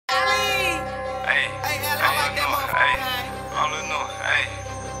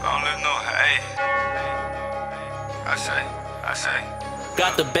I say.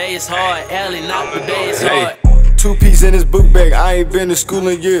 Got the bass hard, AlleyKnock the bass hard. 2-piece in his book bag, I ain't been to school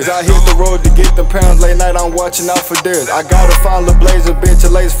in years. I hit the road to get them pounds, late night I'm watching out for theirs. I gotta find a blazer, bitch, a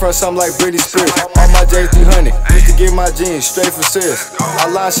lace front, something like Britney Spears. All my J's 300, just to get my jeans straight from sales. I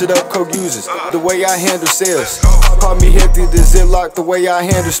line shit up, coke users, the way I handle sales. Call me hefty, the ziplock, the way I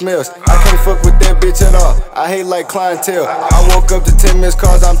handle smells. I can't fuck with that bitch at all, I hate like clientele. I woke up to 10 missed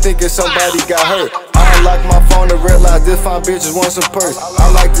calls, I'm thinking somebody got hurt. I unlock my phone to realize this fine bitches want some purse. I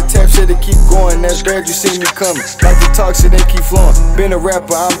like to tap shit and keep going, that's bad you see me coming. Like to talk shit and keep flowing. Been a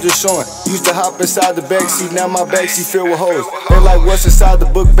rapper, I'm just showing. Used to hop inside the backseat, now my backseat filled with hoes. They like what's inside the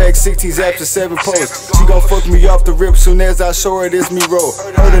book bag, 16 apps and 7 posts. She gon' fuck me off the rip soon as I show her this me roll.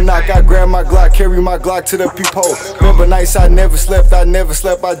 Heard a knock, I grab my Glock, carry my Glock to the peephole. Remember nights I never slept,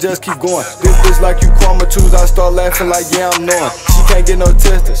 I just keep going. This bitch like you Karma2zz, I start laughing like yeah I'm knowing. She can't get no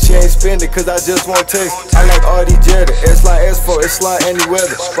tester, she ain't spend it cause I just want text. I like all these Jetta, it's like S4, it's like any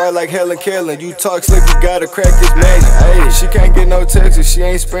weather. Right like Helen Kellen, you talk slick, you gotta crack this magic. Hey, she can't get no text, she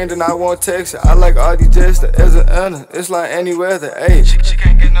ain't spending, I won't text her. I like all these Jetta, as an honor, it's like any weather. Hey, she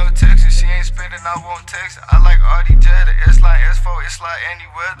can't get no text, she ain't spending, I won't text her. I like all these Jetta, it's like S4, it's like any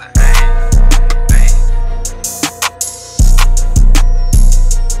weather. Hey, hey.